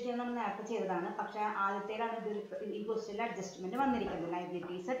 പ്രീമിയത്തിൽ ഇഷ്യൂ ചെയ്യുന്നത് നമ്മൾ നേരത്തെ ചെയ്തതാണ്. പക്ഷേ ആദ്യത്തേലാണ് ഈ ക്വസ്റ്റ്യനിൽ അഡ്ജസ്റ്റ്മെന്റ് വന്നിരിക്കുന്നത്.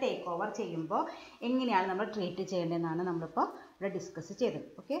 ലയബിലിറ്റീസ് ടേക്ക് ഓവർ ചെയ്യുമ്പോൾ എങ്ങനെയാണ് നമ്മൾ ട്രീറ്റ് ചെയ്യേണ്ടതെന്നാണ് നമ്മളിപ്പോൾ ഇവിടെ ഡിസ്കസ് ചെയ്തത്.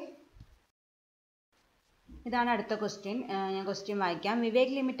 ഓക്കെ, ഇതാണ് അടുത്ത ക്വസ്റ്റ്യൻ. ഞാൻ ക്വസ്റ്റ്യൻ വായിക്കാം.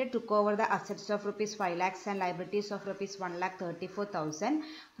 Vivek limited took over the assets of ₹5 lakhs and liabilities of ₹1,34,000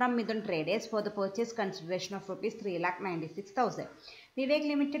 from Midun Traders for the purchase consideration of ₹3,96,000. Vivek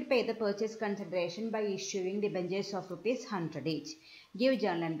Limited paid the purchase consideration by issuing debentures of ₹100 each. Give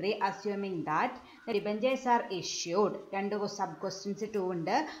journal entry assuming that the debentures are issued. രണ്ട് sub questions 2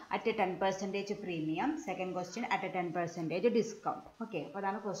 ഉണ്ട്. At a 10% premium. Second question at a 10% discount. Okay, അപ്പോൾ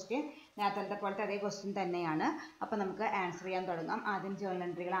അതാണ് question. നേരത്തെ പോലത്തെ അതേ question തന്നെയാണ്. അപ്പോൾ നമുക്ക് ആൻസർ ചെയ്യാൻ തുടങ്ങാം. ആദ്യം ജേർണൽ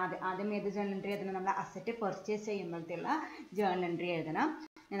എൻട്രികൾ ആദ്യം ഏത് ജേർണൽ എൻട്രി എഴുതണം? നമ്മൾ അസറ്റ് പർച്ചേസ് ചെയ്യുമ്പോഴത്തേക്കുള്ള ജേർണൽ എൻട്രി എഴുതണം.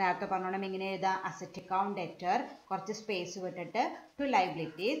 ഞാൻ നേരത്തെ പറഞ്ഞോണം ഇങ്ങനെ എഴുതാം. അസറ്റ് അക്കൗണ്ട് ഡെറ്റർ കുറച്ച് സ്പേസ് വിട്ടിട്ട് to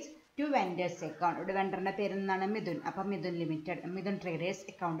liabilities to vendors account. ഇവിടെ വെണ്ടറിന്റെ പേര് എന്താണ്? മിഥുൻ. അപ്പം Mithun limited, Mithun traders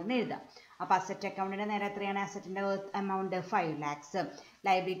account എന്ന് എഴുതാം. അപ്പോൾ അസറ്റ് അക്കൗണ്ടിന്റെ നേരെ എത്രയാണ്? അസറ്റിന്റെ എമൗണ്ട് 5 lakhs.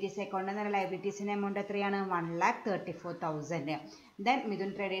 ലൈബിലിറ്റീസ് അക്കൗണ്ടിന്റെ നേരെ ലൈബിലിറ്റീസിന്റെ എമൗണ്ട് എത്രയാണ്? 1,34,000. ദെൻ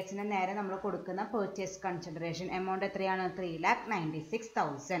മിഥുൻ ട്രേഡേഴ്സിന്റെ നേരെ നമ്മൾ കൊടുക്കുന്ന പർച്ചേസ് കൺസിഡറേഷൻ എമൗണ്ട് എത്രയാണ്?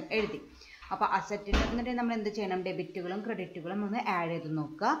 3,96,000 എഴുതി. അപ്പോൾ അസറ്റിൽ എന്നിട്ട് നമ്മൾ എന്ത് ചെയ്യണം? ഡെബിറ്റുകളും ക്രെഡിറ്റുകളും ഒന്ന് ആഡ് ചെയ്ത്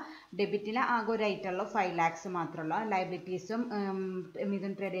നോക്കുക. ഡെബിറ്റിൽ ആകെ ഒരു ഐറ്റമുള്ള 5 lakhs മാത്രമുള്ള, ലൈബിലിറ്റീസും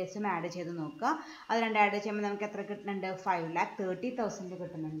മിഥുൻ ട്രേഡേഴ്സും ആഡ് ചെയ്ത് നോക്കുക. അത് രണ്ട് ആഡ് ചെയ്യുമ്പോൾ നമുക്ക് എത്ര കിട്ടുന്നുണ്ട്? 5,30,000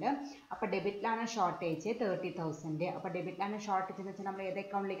 കിട്ടുന്നുണ്ട്. അപ്പോൾ ഡെബിറ്റിലാണ് ഷോർട്ടേജ് 30,000. അപ്പോൾ ഡെബിറ്റിലാണ് ഷോർട്ടേജ് എന്ന് വെച്ചാൽ നമ്മൾ ഏത്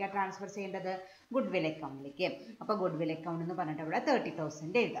അക്കൗണ്ടിലേക്കാണ് ട്രാൻസ്ഫർ ചെയ്യേണ്ടത്? ഗുഡ്വിൽ അക്കൗണ്ടിലേക്ക്. അപ്പോൾ ഗുഡ്വിൽ അക്കൗണ്ട് എന്ന് പറഞ്ഞിട്ട് ഇവിടെ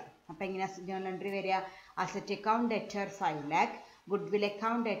 30,000 എഴുതാം. അപ്പോൾ എങ്ങനെ ജേർണൽ എൻട്രി വരിക? Asset account debtor 5 lakh, goodwill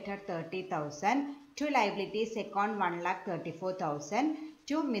account debtor 30,000, to liabilities account 1,34,000,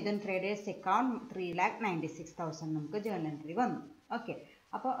 to Midun traders account 3,96,000 നമുക്ക് ജേർണൽ എൻട്രി വന്നു. ഓക്കെ,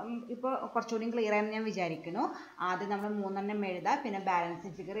 അപ്പോൾ ഇപ്പോൾ കുറച്ചുകൂടി ക്ലിയർ ആയെന്ന് ഞാൻ വിചാരിക്കുന്നു. ആദ്യം നമ്മൾ 3 എഴുതാം, പിന്നെ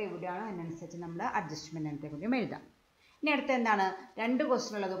ബാലൻസ് ഫിഗർ എവിടെയാണോ അതിനനുസരിച്ച് നമ്മൾ അഡ്ജസ്റ്റ്മെന്റ് എൻട്രി കൂടി എഴുതാം. ഇനി അടുത്ത് എന്താണ്? 2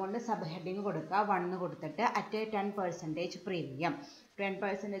 ക്വസ്റ്റ്യൻ ഉള്ളത് കൊണ്ട് സബ് ഹെഡിങ് കൊടുക്കുക. 1 കൊടുത്തിട്ട് അറ്റ് 10% പ്രീമിയം.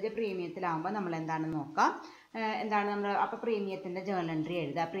 10% പ്രീമിയത്തിലാകുമ്പോൾ നമ്മൾ എന്താണെന്ന് നോക്കാം. എന്താണ് നമ്മൾ അപ്പോൾ പ്രീമിയത്തിൻ്റെ ജേർണൽ എൻട്രി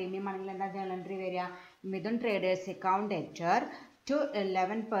എഴുതുക. പ്രീമിയം ആണെങ്കിൽ എന്താ ജേർണൽ എൻട്രി വരിക? Mithun traders account debtor to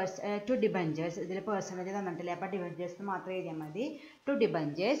 11% to debentures. ഇതിൽ പെർസെൻറ്റേജ് തന്നിട്ടില്ല, അപ്പോൾ ഡിബഞ്ചേഴ്സ് മാത്രം എഴുതിയാൽ മതി. To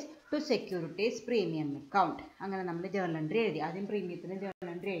debentures to securities premium account. അങ്ങനെ നമ്മൾ ജേർണൽ എൻട്രി എഴുതി. ആദ്യം പ്രീമിയത്തിന് ജേർണൽ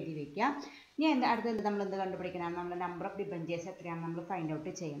എൻട്രി എഴുതി വെക്കുക. ഇനി അടുത്ത് നമ്മൾ എന്ത് കണ്ടുപിടിക്കണം? നമ്മൾ നമ്പർ ഓഫ് ഡിബഞ്ചേഴ്സ് എത്രയാണ് നമ്മൾ ഫൈൻഡ്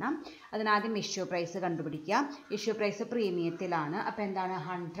ഔട്ട് ചെയ്യണം. അതിനാദ്യം ഇഷ്യൂ പ്രൈസ് കണ്ടുപിടിക്കുക. Issue price പ്രീമിയത്തിലാണ്. അപ്പോൾ എന്താണ്?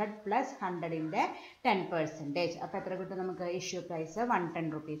 100 + 100ന്റെ 10%. അപ്പോൾ എത്ര കിട്ടും നമുക്ക്? ഇഷ്യൂ പ്രൈസ് 110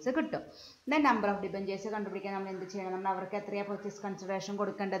 rupees കിട്ടും. ദെൻ നമ്പർ ഓഫ് ഡിബഞ്ചേഴ്സ് കണ്ടുപിടിക്കാൻ നമ്മൾ എന്ത് ചെയ്യണം? നമ്മൾ അവർക്ക് എത്രയാണ് പർച്ചേസ് കൺസിഡറേഷൻ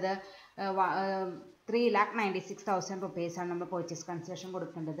കൊടുക്കേണ്ടത്? 3,96,000 rupees ആണ് നമ്മൾ പർച്ചേസ് കൺസിഡറേഷൻ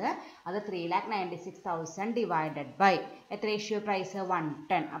കൊടുക്കേണ്ടത്. അത് 3,96,000 ഡിവൈഡഡ് ബൈ എത്ര? Issue price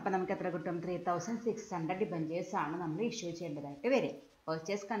 110. അപ്പോൾ നമുക്ക് എത്ര കിട്ടും? 3,600 ഡിബഞ്ചേഴ്സ് ആണ് നമ്മൾ ഇഷ്യൂ ചെയ്യേണ്ടതായിട്ട് വരും.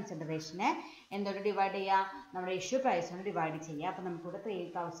 പർച്ചേസ് കൺസിഡറേഷനെ എന്തോട് ഡിവൈഡ് ചെയ്യുക? നമ്മുടെ ഇഷ്യൂ പ്രൈസ് കൊണ്ട് ഡിവൈഡ് ചെയ്യുക. അപ്പോൾ നമുക്കിവിടെ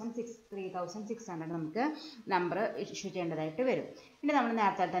 3,600 നമുക്ക് നമ്പർ ഇഷ്യൂ ചെയ്യേണ്ടതായിട്ട് വരും. ഇനി നമ്മൾ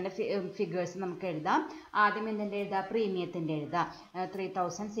നേരത്തെ തന്നെ ഫിഗേഴ്സ് നമുക്ക് എഴുതാം. ആദ്യം എന്തിൻ്റെ എഴുതാം? പ്രീമിയത്തിൻ്റെ എഴുതാം.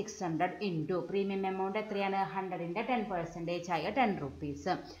 3,600 ഇൻറ്റു പ്രീമിയം എമൗണ്ട് എത്രയാണ്? 100ന്റെ 10% ആയ 10 rupees.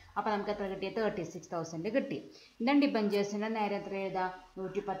 അപ്പോൾ നമുക്ക് എത്ര കിട്ടി? 36,000 കിട്ടി. ദെൻ ഡിബഞ്ചേഴ്സിൻ്റെ നേരെ എത്ര എഴുതാം?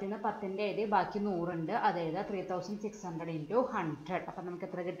 110ന് 10ന്റെ എഴുതി, ബാക്കി 100 ഉണ്ട്, അത് എഴുതാം. 3,600 ഇൻറ്റു 100. അപ്പോൾ നമുക്ക്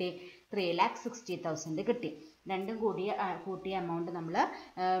എത്ര കിട്ടി? 3,60,000 കിട്ടി. രണ്ടും കൂട്ടിയ എമൗണ്ട് നമ്മൾ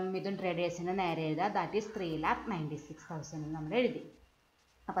മിഥുൻ ട്രേഡേഴ്സിന് നേരെ എഴുതുക. ദാറ്റ് ഈസ് 3,96,000 നമ്മൾ എഴുതി.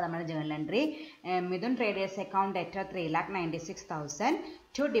 അപ്പോൾ നമ്മുടെ journal entry Mithun traders account debtor 3,96,000,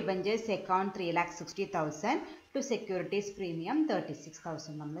 to debentures account 3,60,000, to securities premium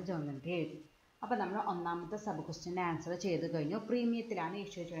 36,000 നമ്മൾ ജേർണൽ എൻട്രി എഴുതി. അപ്പോൾ നമ്മൾ ഒന്നാമത്തെ സബ് ക്വസ്റ്റ്യൻ്റെ ആൻസർ ചെയ്ത് കഴിഞ്ഞു. പ്രീമിയത്തിലാണ്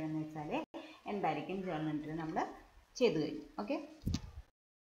ഇഷ്യൂ ചെയ്യണമെന്ന് വെച്ചാൽ എന്തായിരിക്കും ജേർണൽ എൻട്രി നമ്മൾ ചെയ്തു കഴിഞ്ഞു. ഓക്കെ,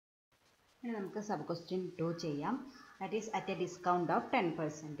 ഇനി നമുക്ക് സബ് ക്വസ്റ്റ്യൻ 2 ചെയ്യാം. That is at A discount of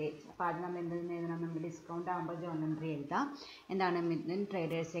 10%. അപ്പോൾ ആദ്യം നമ്മൾ എന്തെന്ന് എഴുതണം? നമ്മൾ ഡിസ്കൗണ്ട് ആകുമ്പോൾ ജേർണൽ എൻട്രി എഴുതാം. എന്താണ്? Mithun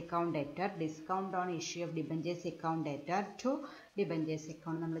traders account debtor discount on issue of debentures account debtor to debentures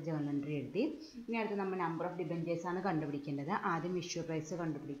account നമ്മൾ ജേർണൽ എൻട്രി എഴുതി. ഇനി അടുത്ത് നമ്മൾ നമ്പർ ഓഫ് ഡിബഞ്ചേഴ്സ് ആണ് കണ്ടുപിടിക്കേണ്ടത്. ആദ്യം ഇഷ്യൂ പ്രൈസ്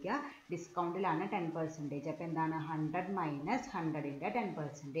കണ്ടുപിടിക്കുക. ഡിസ്കൗണ്ടിലാണ് 10%. അപ്പോൾ എന്താണ്? 100 മൈനസ് 100ന്റെ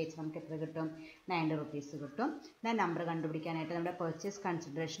 10%. നമുക്ക് എത്ര കിട്ടും? 90 rupees കിട്ടും. ദെൻ നമ്പർ കണ്ടുപിടിക്കാനായിട്ട് നമ്മുടെ പർച്ചേസ്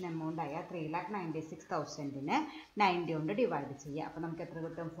കൺസിഡറേഷൻ എമൗണ്ട് ആയ 3,96,000നെ 90 കൊണ്ട് ഡിവൈഡ് ചെയ്യുക. അപ്പോൾ നമുക്ക് എത്ര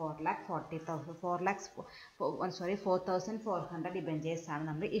കിട്ടും? 4,400 ഡിബഞ്ചേഴ്സ് ആണ്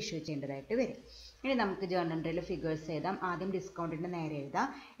നമ്മൾ ഇഷ്യൂ ചെയ്യേണ്ടതായിട്ട് വരും. ഇനി നമുക്ക് ജേർണൽ എൻട്രിയിൽ ഫിഗേഴ്സ് എഴുതാം. ആദ്യം ഡിസ്കൗണ്ടിൻ്റെ നേരെ എഴുതാം.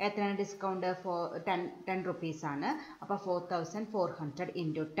 എത്രയാണ് ഡിസ്കൗണ്ട്? 10 rupees ആണ്. അപ്പോൾ 4,400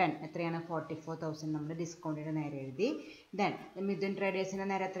 ഇൻറ്റു 10 എത്രയാണ്? 44,000 നമ്മൾ ഡിസ്കൗണ്ടിൻ്റെ നേരെ എഴുതി. ദെൻ മിഥുൻ ട്രേഡേഴ്സിൻ്റെ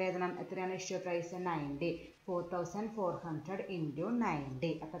നേരെ എത്ര എഴുതണം? എത്രയാണ് ഇഷ്യൂ പ്രൈസ്? 90. 4,400 ഇൻറ്റു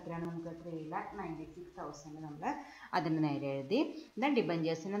 90. അപ്പോൾ എത്രയാണ്? നമുക്ക് 3,96,000 നമ്മൾ അതിന് നേരെ എഴുതി. ദെൻ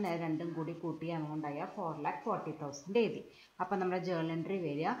ഡിബഞ്ചേഴ്സിൻ്റെ നേരെ രണ്ടും കൂടി കൂട്ടിയ എമൗണ്ട് ആയ 4,40,000 എഴുതി. അപ്പോൾ നമ്മുടെ ജേർണൽ എൻട്രി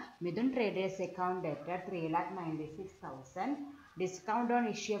വരിക Mithun traders account debtor 3,96,000, discount on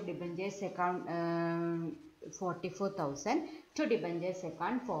issue of debentures account 44,000, to debentures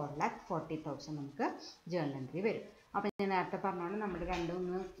account 4,40,000 നമുക്ക് ജേർണൽ എൻട്രി വരും. അപ്പോൾ ഞാൻ നേരത്തെ പറഞ്ഞോണ്ട് നമ്മൾ രണ്ടും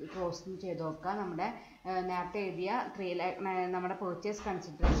ഒന്ന് ക്രോസ് ചെയ്ത് നോക്കുക. നമ്മുടെ നേരത്തെ എഴുതിയ 3 lakh നമ്മുടെ പർച്ചേസ്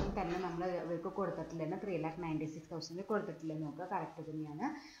കൺസിഡറേഷൻ തന്നെ നമ്മൾ ഇവർക്ക് കൊടുത്തിട്ടില്ലെന്ന് 3,96,000 കൊടുത്തിട്ടില്ലെന്ന് നോക്കുക. കറക്റ്റ് തന്നെയാണ്.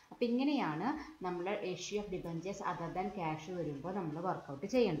 അപ്പോൾ ഇങ്ങനെയാണ് നമ്മൾ issue of debentures other than cash വരുമ്പോൾ നമ്മൾ വർക്കൗട്ട്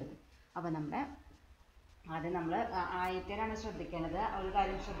ചെയ്യേണ്ടത്. അപ്പോൾ നമ്മുടെ ആദ്യം നമ്മൾ ആദ്യത്തേലാണ് ശ്രദ്ധിക്കേണ്ടത്. ഒരു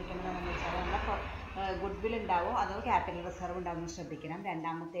കാര്യം ശ്രദ്ധിക്കേണ്ടത് എന്താണെന്ന് വെച്ചാൽ നമ്മുടെ ഗുഡ് വിൽ ഉണ്ടാവും അതോ ക്യാപിറ്റൽ റിസർവ് ഉണ്ടാവും ശ്രദ്ധിക്കണം.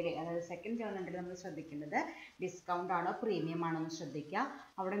 രണ്ടാമത്തേൽ അതായത് സെക്കൻഡ് ജേർണലിൽ നമ്മൾ ശ്രദ്ധിക്കേണ്ടത് ഡിസ്കൗണ്ട് ആണോ പ്രീമിയം ആണോ എന്ന് ശ്രദ്ധിക്കുക.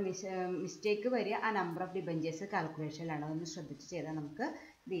 അവിടെ മിസ്റ്റേക്ക് വരിക ആ നമ്പർ ഓഫ് ഡിബഞ്ചേഴ്സ് കാൽക്കുലേഷനിലാണ്. അതൊന്ന് ശ്രദ്ധിച്ച് ചെയ്താൽ നമുക്ക്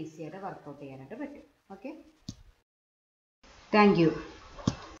ഇത് ഈസിയായിട്ട് വർക്കൗട്ട് ചെയ്യാനായിട്ട് പറ്റും. Okay, thank you.